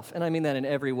yourself. And I mean that in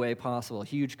every way possible.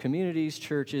 Huge communities,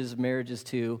 churches, marriages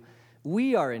too.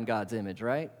 We are in God's image,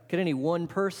 right? Could any one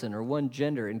person or one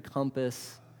gender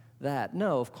encompass that?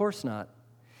 No, of course not.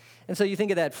 And so you think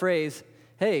of that phrase,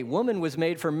 hey, woman was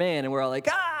made for man, and we're all like,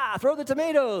 throw the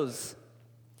tomatoes.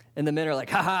 And the men are like,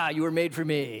 you were made for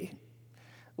me.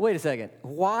 Wait a second.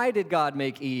 Why did God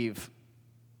make Eve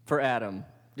for Adam? Do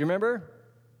you remember?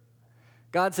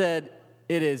 God said,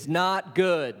 it is not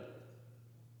good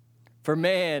for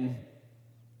man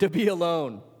to be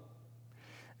alone.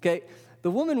 Okay,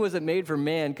 the woman wasn't made for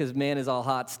man because man is all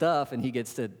hot stuff and he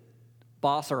gets to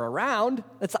boss her around.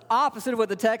 That's the opposite of what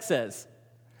the text says.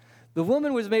 The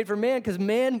woman was made for man because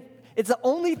man, it's the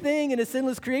only thing in a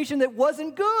sinless creation that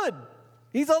wasn't good.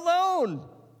 He's alone.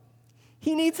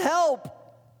 He needs help.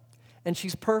 And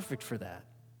she's perfect for that,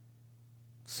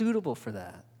 suitable for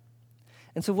that.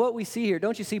 And so what we see here,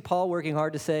 don't you see Paul working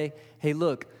hard to say, hey,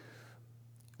 look,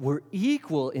 we're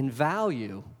equal in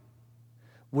value.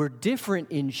 We're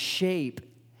different in shape.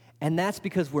 And that's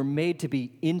because we're made to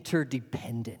be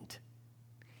interdependent.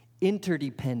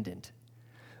 Interdependent.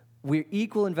 We're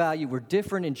equal in value. We're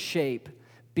different in shape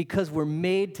because we're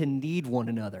made to need one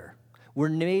another. We're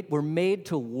made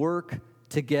to work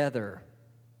together.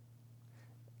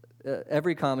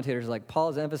 Every commentator is like, Paul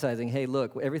is emphasizing, hey,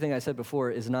 look, everything I said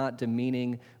before is not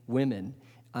demeaning women.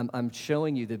 I'm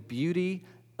showing you the beauty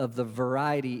of the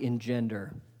variety in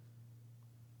gender.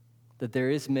 That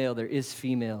there is male, there is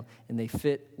female, and they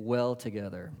fit well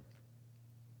together.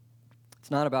 It's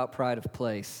not about pride of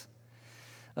place.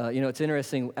 It's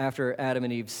interesting, after Adam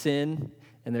and Eve sin,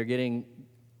 and they're getting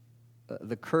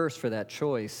the curse for that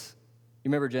choice. You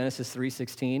remember Genesis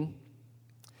 3:16?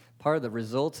 Part of the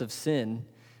results of sin,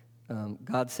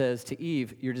 God says to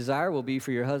Eve, your desire will be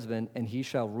for your husband, and he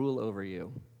shall rule over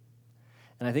you.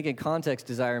 And I think in context,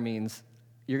 desire means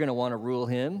you're going to want to rule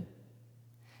him.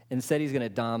 Instead, he's going to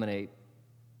dominate.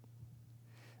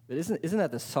 But isn't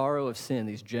that the sorrow of sin,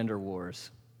 these gender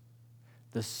wars?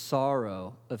 The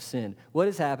sorrow of sin. What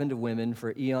has happened to women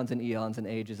for eons and eons and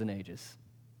ages and ages?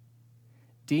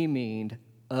 Demeaned,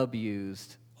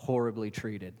 abused, horribly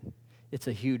treated. It's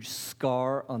a huge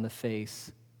scar on the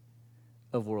face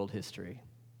of world history.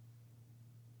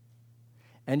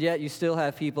 And yet you still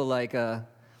have people like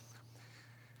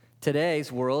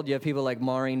today's world, you have people like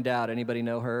Maureen Dowd. Anybody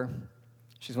know her?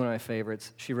 She's one of my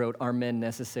favorites. She wrote, Are Men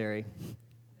Necessary?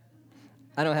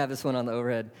 I don't have this one on the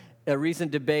overhead. A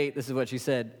recent debate, this is what she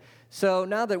said. So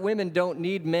now that women don't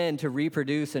need men to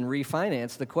reproduce and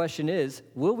refinance, the question is,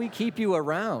 will we keep you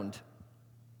around?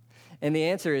 And the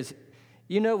answer is,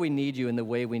 we need you in the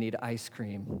way we need ice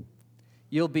cream.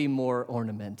 You'll be more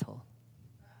ornamental.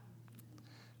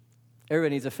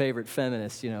 Everybody needs a favorite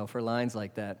feminist, for lines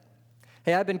like that.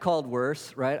 Hey, I've been called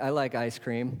worse, right? I like ice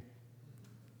cream.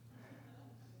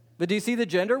 But do you see the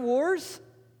gender wars?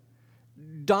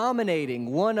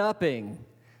 Dominating, one-upping.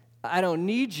 I don't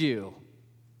need you.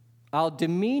 I'll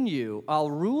demean you. I'll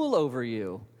rule over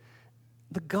you.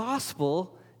 The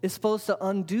gospel is supposed to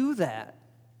undo that.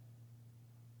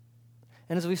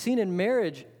 And as we've seen in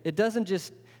marriage, it doesn't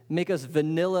just make us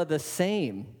vanilla the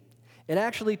same. It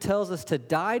actually tells us to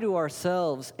die to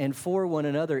ourselves and for one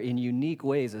another in unique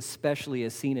ways, especially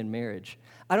as seen in marriage.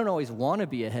 I don't always want to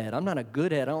be a head. I'm not a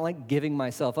good head. I don't like giving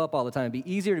myself up all the time. It'd be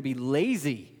easier to be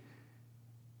lazy.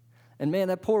 And man,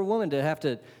 that poor woman to have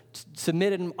to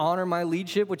submit and honor my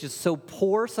leadership, which is so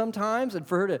poor sometimes, and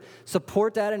for her to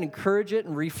support that and encourage it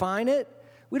and refine it,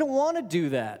 we don't want to do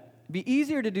that. It'd be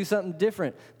easier to do something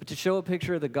different, but to show a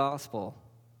picture of the gospel.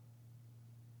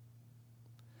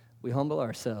 We humble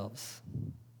ourselves.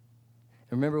 And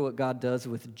remember what God does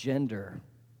with gender.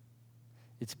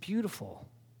 It's beautiful.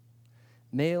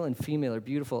 Male and female are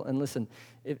beautiful. And listen,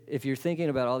 if you're thinking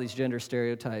about all these gender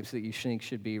stereotypes that you think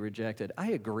should be rejected,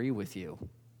 I agree with you.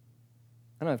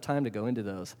 I don't have time to go into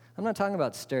those. I'm not talking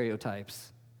about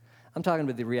stereotypes. I'm talking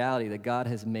about the reality that God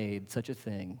has made such a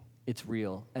thing. It's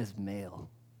real as male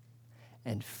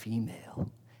and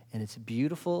female. And it's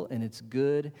beautiful and it's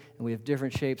good. And we have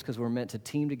different shapes because we're meant to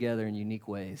team together in unique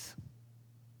ways.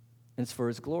 And it's for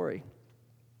his glory.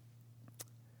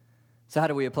 So how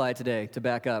do we apply it today? To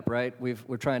back up, right?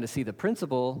 We're trying to see the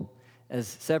principle as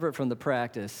separate from the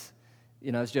practice.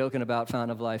 You know, I was joking about Fountain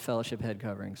of Life Fellowship head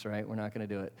coverings, right? We're not going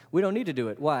to do it. We don't need to do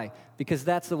it. Why? Because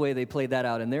that's the way they played that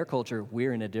out in their culture.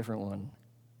 We're in a different one.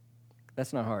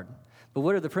 That's not hard. But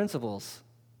what are the principles?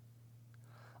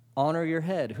 Honor your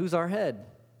head. Who's our head?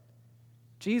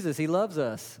 Jesus. He loves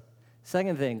us.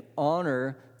 Second thing,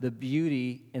 honor the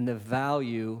beauty and the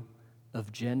value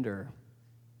of gender.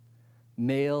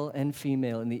 Male and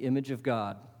female in the image of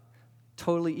God.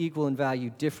 Totally equal in value,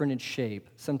 different in shape,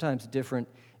 sometimes different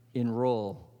in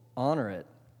role. Honor it.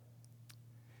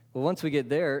 Well, once we get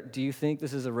there, do you think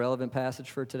this is a relevant passage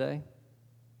for today?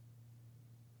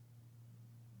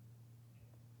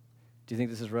 Do you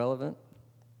think this is relevant?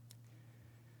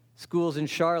 Schools in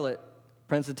Charlotte,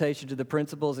 presentation to the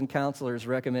principals and counselors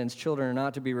recommends children are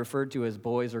not to be referred to as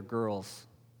boys or girls.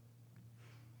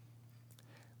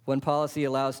 One policy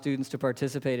allows students to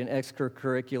participate in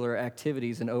extracurricular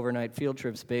activities and overnight field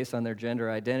trips based on their gender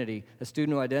identity. A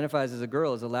student who identifies as a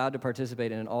girl is allowed to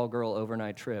participate in an all-girl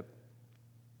overnight trip.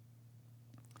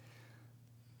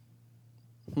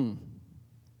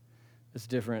 It's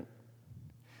different.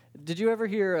 Did you ever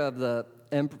hear of the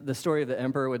story of the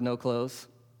emperor with no clothes?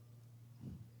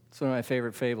 It's one of my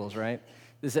favorite fables, right?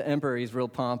 This emperor, he's real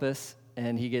pompous,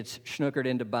 and he gets schnookered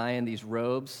into buying these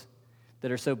robes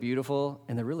that are so beautiful,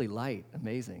 and they're really light,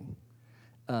 amazing.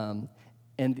 But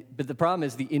the problem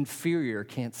is the inferior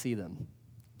can't see them.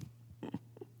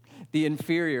 The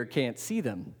inferior can't see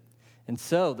them. And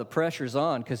so the pressure's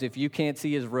on, because if you can't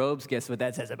see his robes, guess what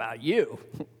that says about you?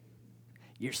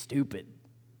 You're stupid.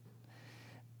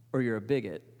 Or you're a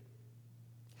bigot.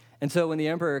 And so when the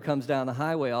emperor comes down the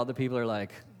highway, all the people are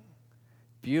like,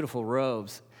 beautiful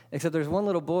robes. Except there's one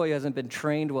little boy who hasn't been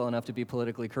trained well enough to be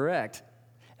politically correct.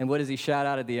 And what does he shout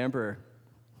out at the emperor?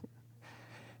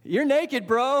 You're naked,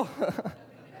 bro.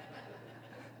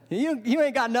 You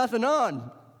ain't got nothing on.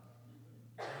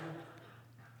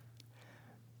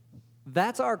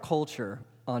 That's our culture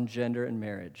on gender and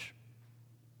marriage.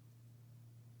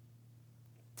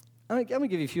 I'm going to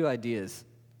give you a few ideas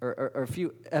or a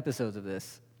few episodes of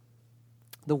this.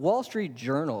 The Wall Street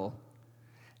Journal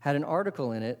had an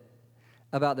article in it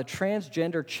about the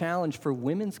transgender challenge for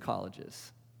women's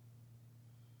colleges.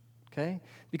 Okay?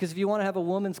 Because if you want to have a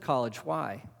women's college,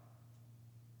 why?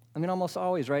 I mean, almost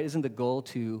always, right? Isn't the goal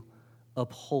to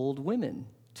uphold women,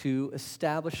 to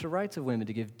establish the rights of women,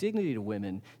 to give dignity to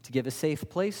women, to give a safe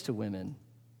place to women?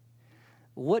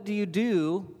 What do you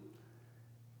do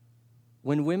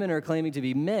when women are claiming to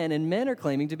be men and men are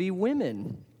claiming to be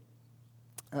women?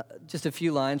 Just a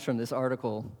few lines from this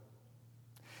article.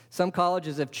 Some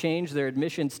colleges have changed their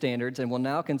admission standards and will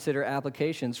now consider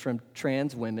applications from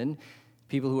trans women,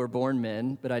 people who are born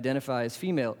men but identify as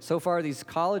female. So far, these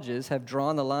colleges have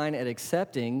drawn the line at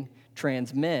accepting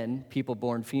trans men, people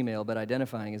born female but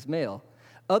identifying as male.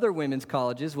 Other women's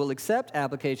colleges will accept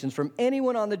applications from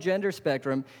anyone on the gender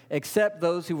spectrum except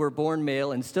those who were born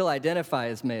male and still identify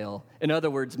as male. In other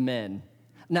words, men.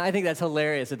 Now, I think that's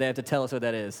hilarious that they have to tell us what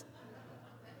that is.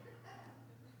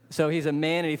 So he's a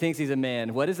man and he thinks he's a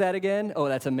man. What is that again? Oh,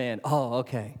 that's a man. Oh,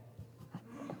 okay.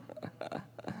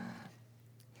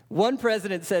 One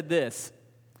president said this,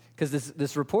 because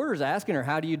this reporter is asking her,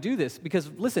 how do you do this? Because,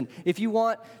 listen, if you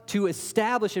want to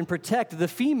establish and protect the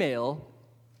female,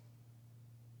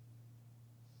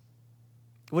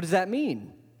 what does that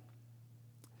mean?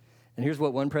 And here's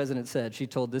what one president said. She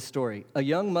told this story. A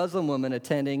young Muslim woman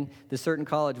attending this certain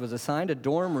college was assigned a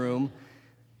dorm room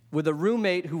with a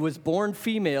roommate who was born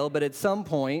female, but at some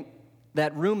point,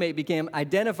 that roommate began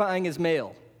identifying as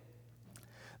male.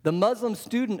 The Muslim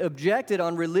student objected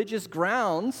on religious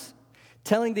grounds,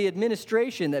 telling the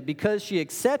administration that because she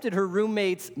accepted her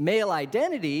roommate's male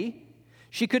identity,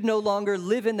 she could no longer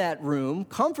live in that room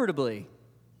comfortably.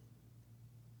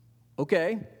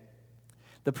 Okay.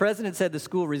 The president said the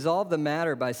school resolved the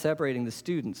matter by separating the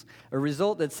students, a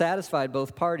result that satisfied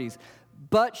both parties.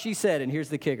 But she said, and here's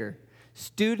the kicker,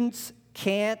 students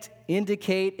can't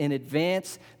indicate in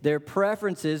advance their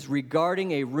preferences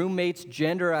regarding a roommate's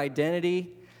gender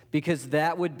identity because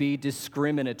that would be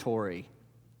discriminatory.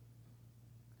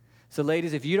 So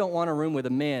ladies, if you don't want a room with a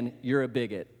man, you're a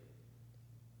bigot.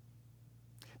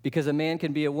 Because a man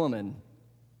can be a woman,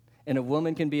 and a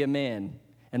woman can be a man.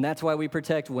 And that's why we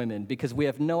protect women, because we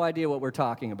have no idea what we're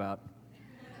talking about.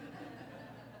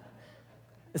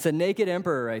 It's a naked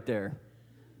emperor right there.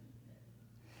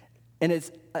 And it's,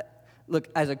 look,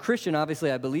 as a Christian,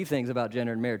 obviously I believe things about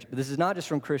gender and marriage, but this is not just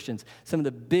from Christians. Some of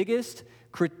the biggest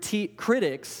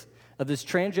critics of this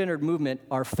transgender movement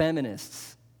are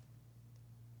feminists.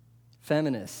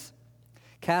 Feminists.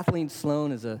 Kathleen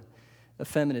Sloan is a a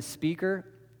feminist speaker.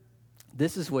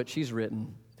 This is what she's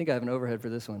written. I think I have an overhead for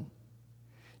this one.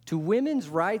 To women's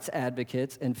rights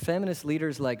advocates and feminist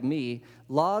leaders like me,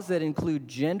 laws that include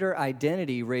gender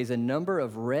identity raise a number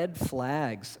of red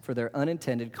flags for their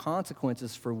unintended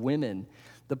consequences for women.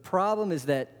 The problem is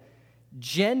that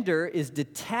gender is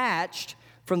detached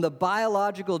from the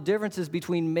biological differences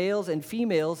between males and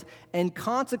females, and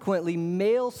consequently,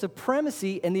 male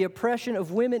supremacy and the oppression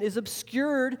of women is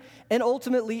obscured and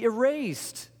ultimately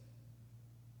erased.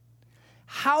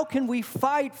 How can we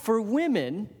fight for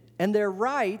women and their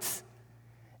rights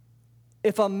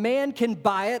if a man can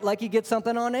buy it like he gets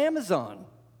something on Amazon?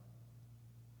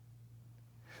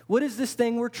 What is this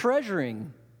thing we're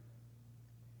treasuring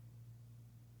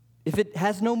if it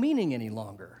has no meaning any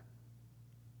longer?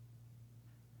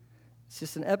 It's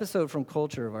just an episode from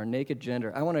Culture of our naked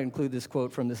gender. I want to include this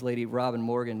quote from this lady, Robin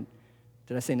Morgan.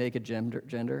 Did I say naked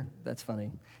gender? That's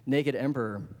funny. Naked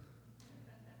emperor.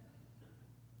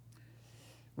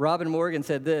 Robin Morgan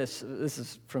said this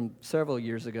is from several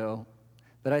years ago,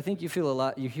 but I think you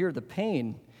hear the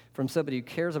pain from somebody who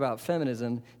cares about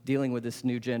feminism dealing with this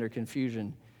new gender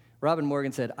confusion. Robin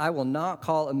Morgan said, I will not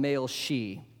call a male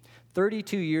she.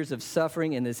 32 years of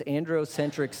suffering in this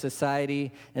androcentric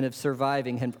society and of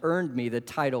surviving have earned me the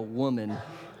title woman.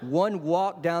 One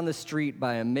walk down the street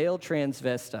by a male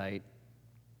transvestite,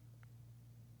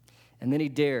 and then he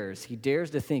dares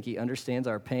to think he understands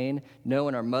our pain. No,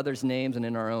 in our mother's names and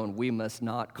in our own, we must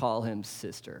not call him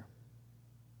sister.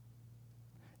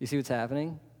 You see what's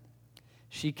happening?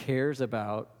 She cares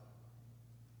about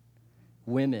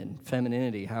women,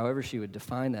 femininity, however she would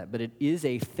define that, but it is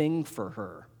a thing for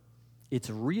her. It's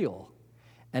real.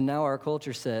 And now our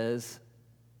culture says,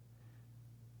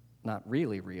 not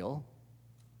really real.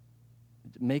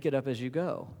 Make it up as you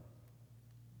go.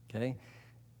 Okay?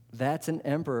 That's an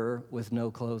emperor with no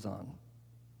clothes on.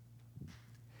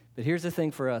 But here's the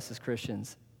thing for us as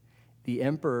Christians. The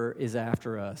emperor is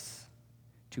after us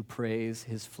to praise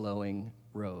his flowing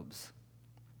robes.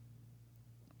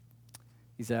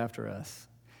 He's after us.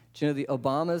 Do you know the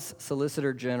Obama's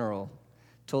Solicitor General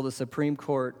told the Supreme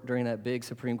Court during that big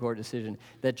Supreme Court decision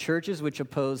that churches which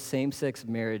oppose same-sex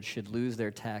marriage should lose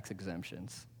their tax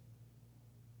exemptions?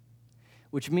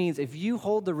 Which means if you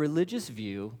hold the religious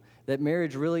view that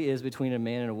marriage really is between a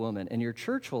man and a woman, and your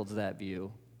church holds that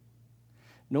view,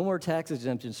 no more tax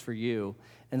exemptions for you.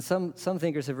 And some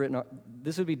thinkers have written,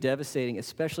 this would be devastating,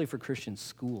 especially for Christian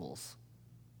schools.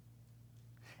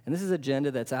 And this is an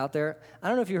agenda that's out there. I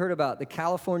don't know if you heard about the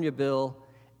California bill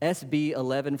SB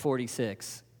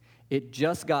 1146. It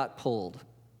just got pulled,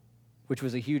 which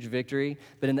was a huge victory.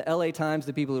 But in the LA Times,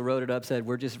 the people who wrote it up said,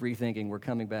 we're just rethinking, we're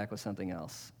coming back with something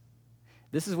else.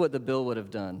 This is what the bill would have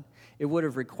done. It would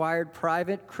have required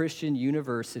private Christian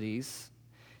universities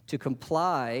to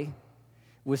comply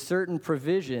with certain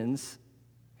provisions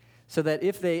so that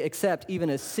if they accept even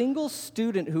a single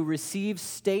student who receives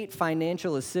state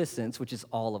financial assistance, which is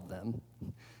all of them,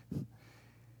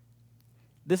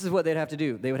 this is what they'd have to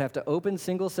do. They would have to open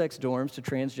single-sex dorms to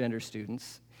transgender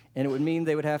students, and it would mean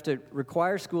they would have to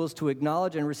require schools to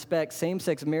acknowledge and respect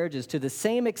same-sex marriages to the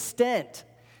same extent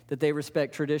that they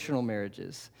respect traditional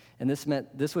marriages. And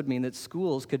this would mean that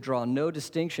schools could draw no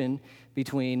distinction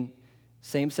between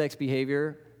same-sex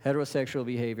behavior, heterosexual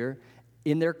behavior,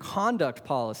 in their conduct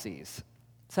policies.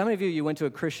 So how many of you went to a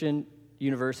Christian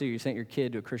university or you sent your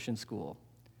kid to a Christian school?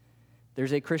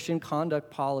 There's a Christian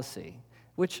conduct policy,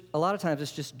 which a lot of times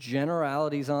it's just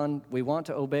generalities on we want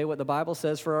to obey what the Bible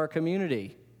says for our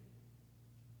community.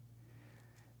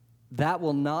 That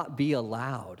will not be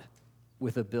allowed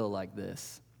with a bill like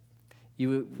this.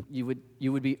 You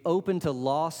would be open to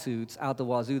lawsuits out the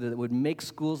wazoo that would make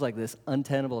schools like this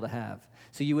untenable to have.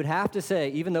 So you would have to say,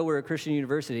 even though we're a Christian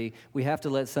university, we have to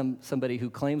let somebody who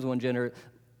claims one gender,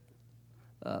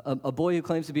 a boy who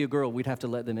claims to be a girl, we'd have to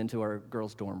let them into our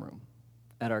girls' dorm room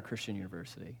at our Christian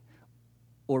university,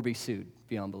 or be sued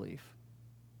beyond belief.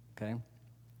 Okay?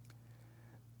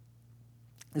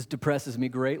 This depresses me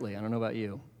greatly. I don't know about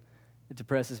you. It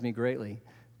depresses me greatly.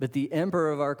 But the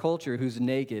emperor of our culture, who's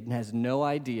naked and has no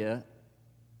idea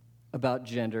about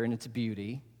gender and its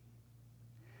beauty,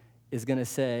 is going to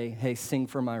say, hey, sing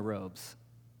for my robes.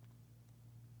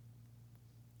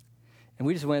 And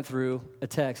we just went through a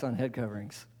text on head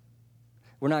coverings.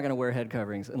 We're not going to wear head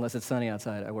coverings unless it's sunny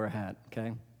outside. I wear a hat,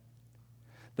 okay?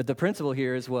 But the principle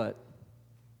here is what?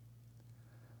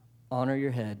 Honor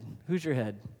your head. Who's your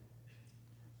head?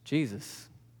 Jesus.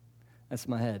 That's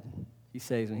my head. He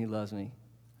saves me. He loves me.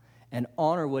 And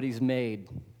honor what he's made.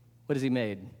 What has he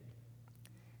made?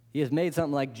 He has made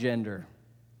something like gender.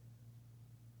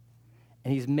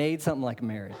 And he's made something like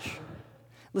marriage.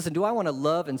 Listen, do I want to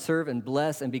love and serve and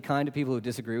bless and be kind to people who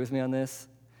disagree with me on this?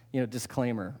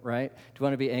 Disclaimer, right? Do we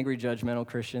want to be angry, judgmental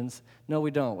Christians? No,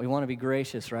 we don't. We want to be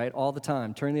gracious, right? All the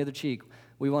time. Turn the other cheek.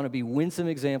 We want to be winsome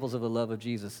examples of the love of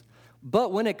Jesus.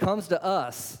 But when it comes to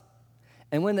us,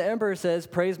 and when the emperor says,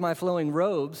 praise my flowing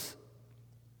robes,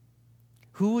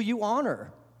 who will you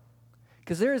honor?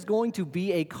 Because there is going to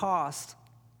be a cost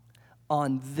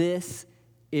on this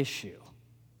issue.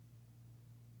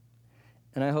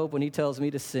 And I hope when he tells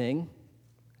me to sing,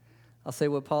 I'll say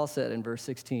what Paul said in verse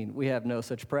 16. We have no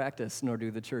such practice, nor do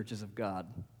the churches of God.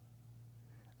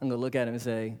 I'm going to look at him and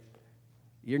say,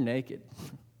 you're naked.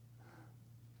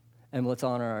 And let's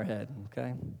honor our head,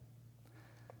 okay?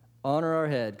 Honor our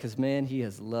head, because, man, he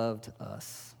has loved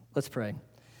us. Let's pray.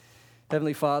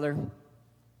 Heavenly Father,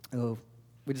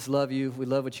 we just love you. We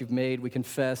love what you've made. We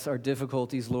confess our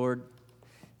difficulties, Lord,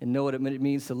 and know what it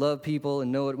means to love people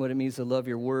and know what it means to love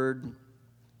your word.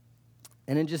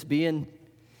 And then just being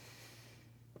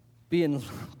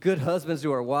good husbands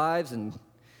to our wives and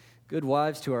good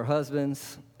wives to our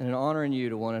husbands and in honoring you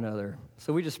to one another.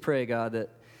 So we just pray, God, that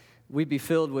we'd be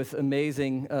filled with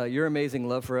your amazing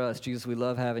love for us. Jesus, we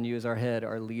love having you as our head,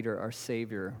 our leader, our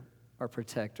Savior, our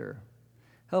protector.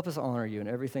 Help us honor you in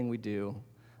everything we do.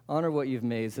 Honor what you've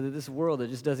made so that this world that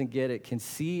just doesn't get it can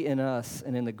see in us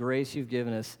and in the grace you've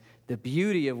given us the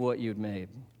beauty of what you've made.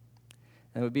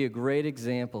 And it would be a great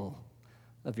example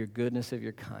of your goodness, of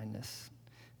your kindness.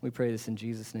 We pray this in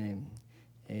Jesus' name.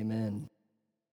 Amen.